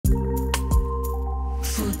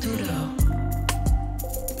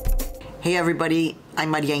Hey everybody,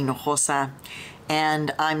 I'm Maria Hinojosa,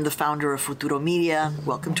 and I'm the founder of Futuro Media.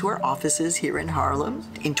 Welcome to our offices here in Harlem.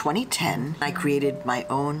 In 2010, I created my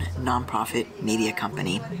own nonprofit media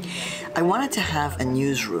company. I wanted to have a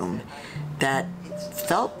newsroom that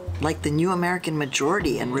felt like the new American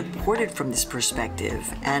majority and reported from this perspective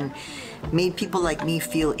and made people like me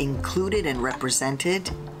feel included and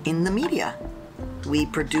represented in the media. We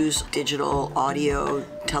produce digital, audio,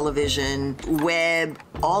 television, web,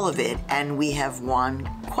 all of it, and we have won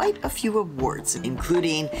quite a few awards,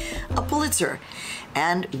 including a Pulitzer.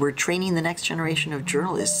 And we're training the next generation of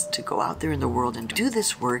journalists to go out there in the world and do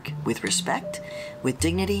this work with respect, with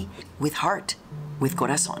dignity, with heart, with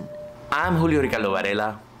corazón. I'm Julio Ricardo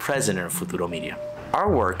Varela, president of Futuro Media.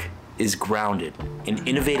 Our work is grounded in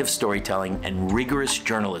innovative storytelling and rigorous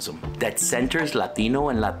journalism that centers Latino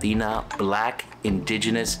and Latina, Black,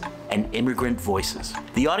 Indigenous, and immigrant voices.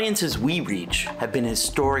 The audiences we reach have been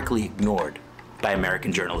historically ignored by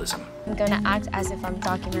American journalism. I'm going to act as if I'm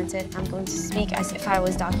documented. I'm going to speak as if I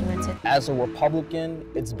was documented. As a Republican,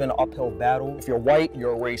 it's been an uphill battle. If you're white,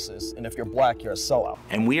 you're a racist. And if you're Black, you're a sellout.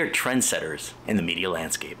 And we are trendsetters in the media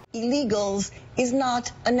landscape. Illegals is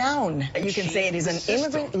not a noun. You can say it is an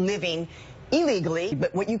immigrant living illegally,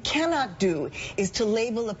 but what you cannot do is to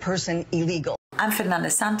label a person illegal. I'm Fernanda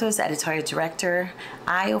Santos, editorial director.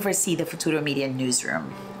 I oversee the Futuro Media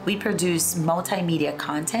newsroom. We produce multimedia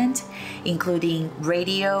content, including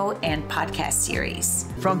radio and podcast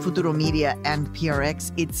series. From Futuro Media and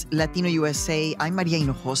PRX, it's Latino USA. I'm Maria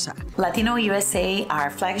Hinojosa. Latino USA, our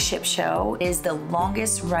flagship show, is the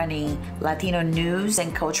longest running Latino news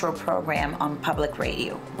and cultural program on public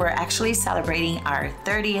radio. We're actually celebrating our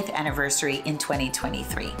 30th anniversary in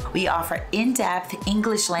 2023. We offer in-depth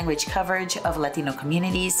English language coverage of Latino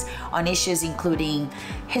communities on issues including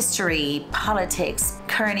history, politics,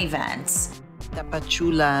 current events.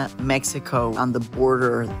 Tapachula, Mexico, on the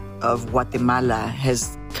border of Guatemala,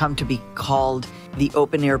 has come to be called the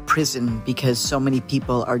open-air prison because so many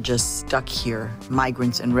people are just stuck here,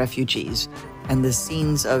 migrants and refugees. And the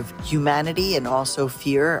scenes of humanity and also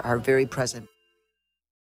fear are very present.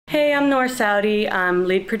 Hey, I'm Noor Saudi. I'm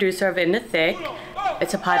lead producer of In the Thick.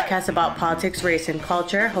 It's a podcast about politics, race, and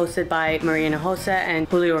culture, hosted by Maria Hinojosa and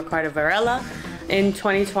Julio Ricardo Varela. In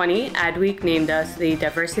 2020, Adweek named us the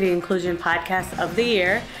Diversity Inclusion Podcast of the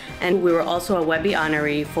Year, and we were also a Webby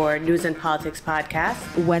honoree for News and Politics Podcast.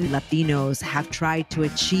 When Latinos have tried to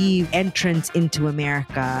achieve entrance into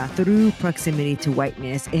America through proximity to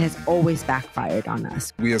whiteness, it has always backfired on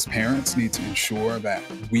us. We as parents need to ensure that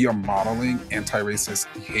we are modeling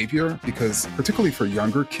anti-racist behavior because, particularly for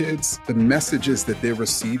younger kids, the messages that they're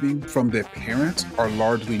receiving from their parents are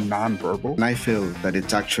largely nonverbal. And I feel that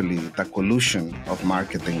it's actually the collusion of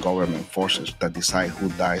market and government forces that decide who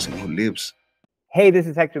dies and who lives. Hey, this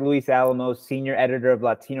is Hector Luis Alamos, senior editor of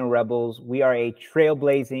Latino Rebels. We are a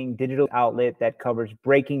trailblazing digital outlet that covers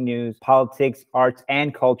breaking news, politics, arts,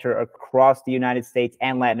 and culture across the United States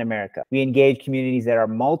and Latin America. We engage communities that are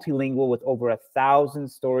multilingual with over 1,000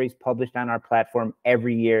 stories published on our platform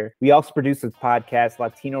every year. We also produce this podcast,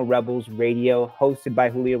 Latino Rebels Radio, hosted by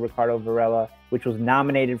Julio Ricardo Varela, which was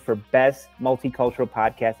nominated for Best Multicultural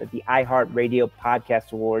Podcast at the iHeartRadio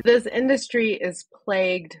Podcast Awards. This industry is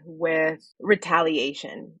plagued with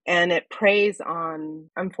retaliation, and it preys on,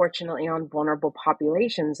 unfortunately, on vulnerable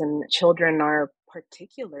populations, and children are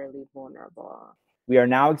particularly vulnerable. We are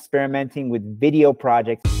now experimenting with video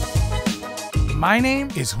projects. My name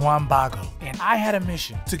is Juan Bago, and I had a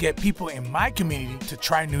mission to get people in my community to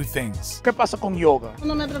try new things. ¿Qué pasa con yoga?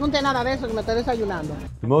 No me pregunte nada de eso, que me estoy desayunando.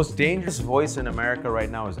 The most dangerous voice in America right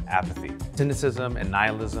now is apathy. Cynicism and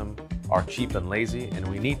nihilism are cheap and lazy, and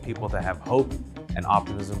we need people to have hope and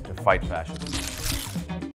optimism to fight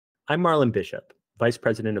fascism. I'm Marlon Bishop, Vice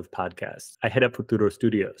President of Podcasts. I head up Futuro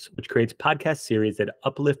Studios, which creates podcast series that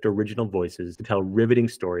uplift original voices to tell riveting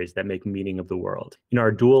stories that make meaning of the world. In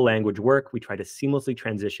our dual language work, we try to seamlessly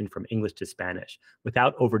transition from English to Spanish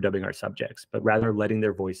without overdubbing our subjects, but rather letting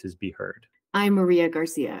their voices be heard. I'm Maria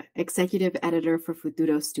Garcia, Executive Editor for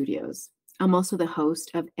Futuro Studios. I'm also the host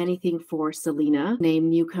of Anything for Selena, named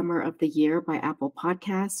Newcomer of the Year by Apple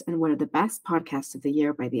Podcasts and one of the best podcasts of the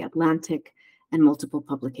year by The Atlantic and multiple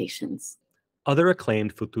publications. Other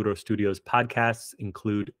acclaimed Futuro Studios podcasts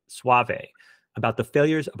include Suave, about the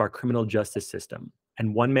failures of our criminal justice system,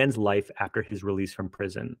 and One Man's Life After His Release from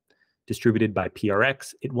Prison. Distributed by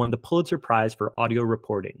PRX, it won the Pulitzer Prize for Audio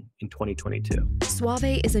Reporting in 2022.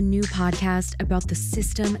 Suave is a new podcast about the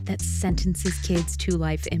system that sentences kids to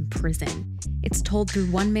life in prison. It's told through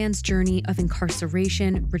one man's journey of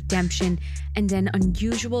incarceration, redemption, and an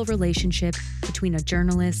unusual relationship between a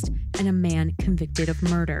journalist and a man convicted of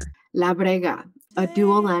murder. La Brega, a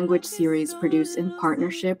dual-language series produced in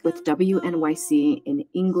partnership with WNYC in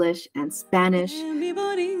English and Spanish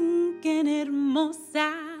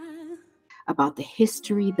about the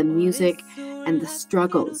history, the music, and the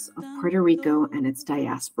struggles of Puerto Rico and its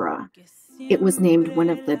diaspora. It was named one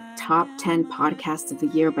of the top 10 podcasts of the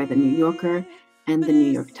year by The New Yorker and The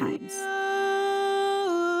New York Times.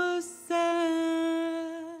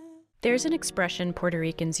 There's an expression Puerto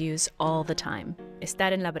Ricans use all the time,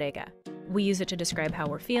 estar en la brega. We use it to describe how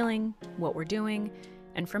we're feeling, what we're doing,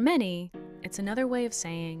 and for many, it's another way of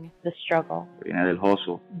saying the struggle, viene del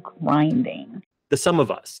hustle, grinding. The Sum of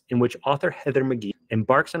Us, in which author Heather McGee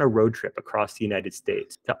embarks on a road trip across the United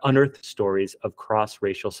States to unearth stories of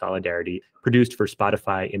cross-racial solidarity, produced for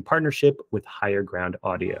Spotify in partnership with Higher Ground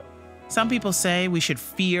Audio. Some people say we should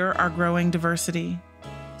fear our growing diversity.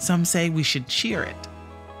 Some say we should cheer it.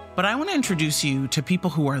 But I want to introduce you to people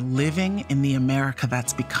who are living in the America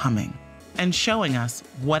that's becoming and showing us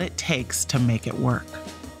what it takes to make it work.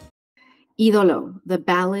 Ídolo, the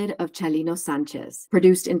Ballad of Chalino Sanchez.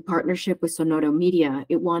 Produced in partnership with Futuro Media,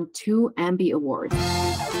 it won 2 Ambi Awards.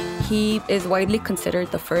 He is widely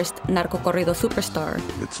considered the first narco-corrido superstar.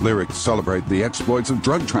 Its lyrics celebrate the exploits of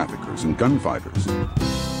drug traffickers and gunfighters.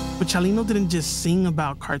 But Chalino didn't just sing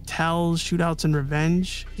about cartels, shootouts, and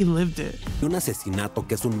revenge. He lived it. Un asesinato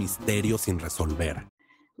que es un misterio sin resolver.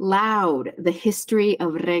 Loud, the history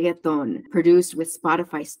of reggaeton, produced with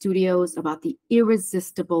Spotify Studios about the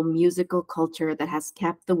irresistible musical culture that has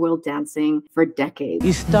kept the world dancing for decades.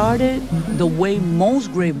 It started the way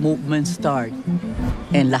most great movements start,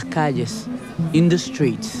 en las calles, in the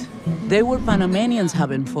streets. They were Panamanians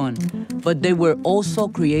having fun, but they were also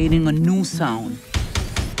creating a new sound.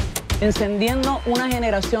 Encendiendo una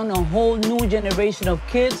generación, a whole new generation of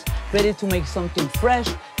kids ready to make something fresh,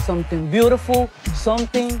 something beautiful,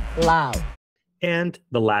 something loud. And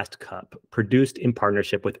The Last Cup, produced in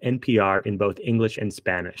partnership with NPR in both English and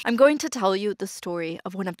Spanish. I'm going to tell you the story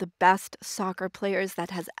of one of the best soccer players that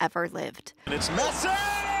has ever lived. And it's Messi!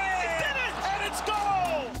 He did it! And it's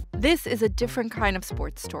goal! This is a different kind of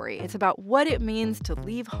sports story. It's about what it means to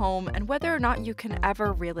leave home and whether or not you can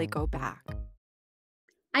ever really go back.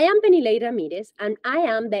 I am Penilei Ramirez, and I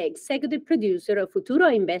am the executive producer of Futuro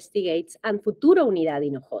Investigates and Futuro Unidad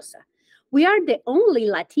Hinojosa. We are the only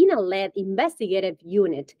Latina-led investigative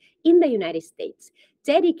unit in the United States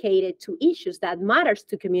dedicated to issues that matter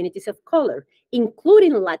to communities of color,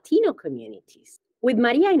 including Latino communities. With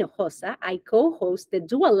Maria Hinojosa, I co-host the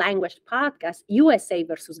dual-language podcast USA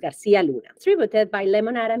vs. Garcia Luna, distributed by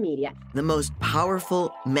Lemonada Media. The most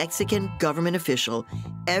powerful Mexican government official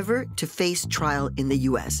ever to face trial in the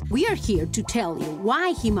U.S. We are here to tell you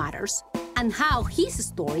why he matters and how his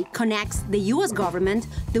story connects the U.S. government,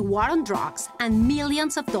 the war on drugs, and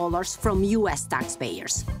millions of dollars from U.S.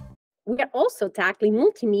 taxpayers. We are also tackling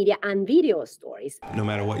multimedia and video stories. No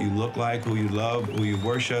matter what you look like, who you love, who you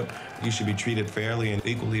worship, you should be treated fairly and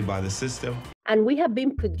equally by the system. And we have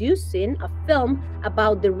been producing a film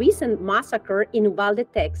about the recent massacre in Uvalde,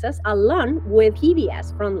 Texas, along with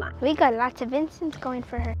PBS Frontline. We got lots of incidents going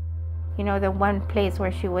for her. You know, the one place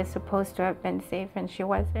where she was supposed to have been safe and she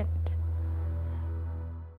wasn't.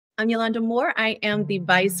 I'm Yolanda Moore. I am the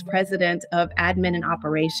Vice President of Admin and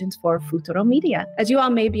Operations for Futuro Media. As you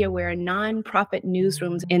all may be aware, nonprofit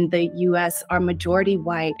newsrooms in the U.S. are majority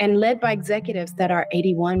white and led by executives that are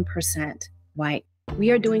 81% white.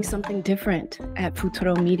 We are doing something different at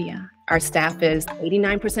Futuro Media. Our staff is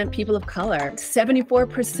 89% people of color,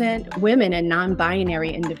 74% women and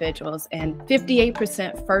non-binary individuals, and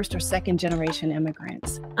 58% first or second generation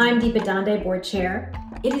immigrants. I'm Deepa Dande, board chair.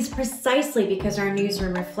 It is precisely because our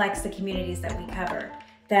newsroom reflects the communities that we cover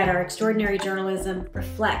that our extraordinary journalism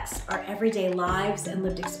reflects our everyday lives and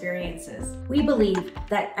lived experiences. We believe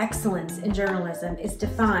that excellence in journalism is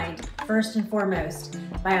defined first and foremost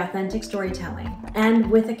by authentic storytelling and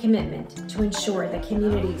with a commitment to ensure that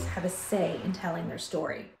communities have a say in telling their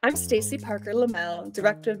story. I'm Stacey Parker Lamel,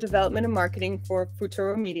 Director of Development and Marketing for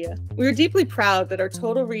Futuro Media. We are deeply proud that our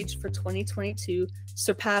total reach for 2022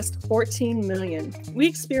 surpassed 14 million. We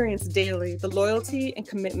experience daily the loyalty and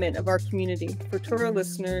commitment of our community. Futuro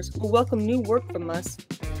listeners will welcome new work from us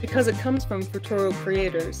because it comes from Futuro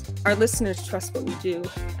creators. Our listeners trust what we do.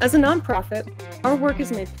 As a nonprofit, our work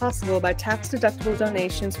is made possible by tax-deductible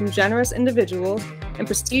donations from generous individuals and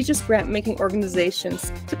prestigious grant-making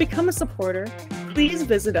organizations. To become a supporter, please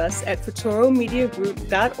visit us at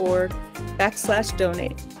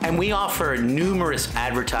futuromediagroup.org/donate. And we offer numerous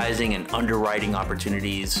advertising and underwriting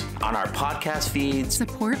opportunities on our podcast feeds.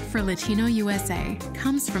 Support for Latino USA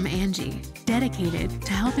comes from Angie, dedicated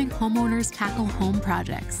to helping homeowners tackle home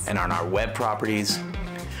projects. And on our web properties.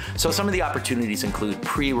 So some of the opportunities include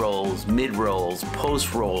pre-rolls, mid-rolls,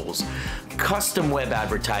 post-rolls, custom web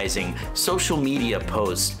advertising, social media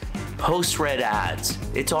posts, post-read ads.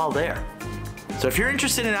 It's all there. So if you're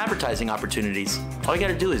interested in advertising opportunities, all you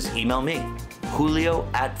gotta do is email me,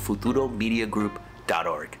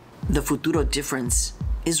 julio@futuromediagroup.org. The Futuro difference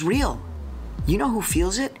is real. You know who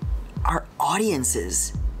feels it? Our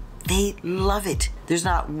audiences. They love it. There's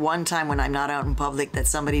not one time when I'm not out in public that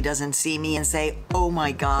somebody doesn't see me and say, oh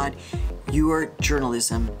my God, your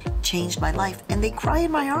journalism changed my life, and they cry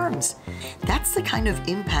in my arms. That's the kind of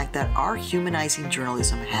impact that our humanizing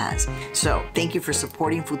journalism has. So thank you for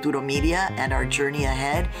supporting Futuro Media and our journey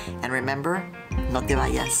ahead. And remember, no te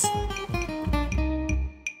vayas.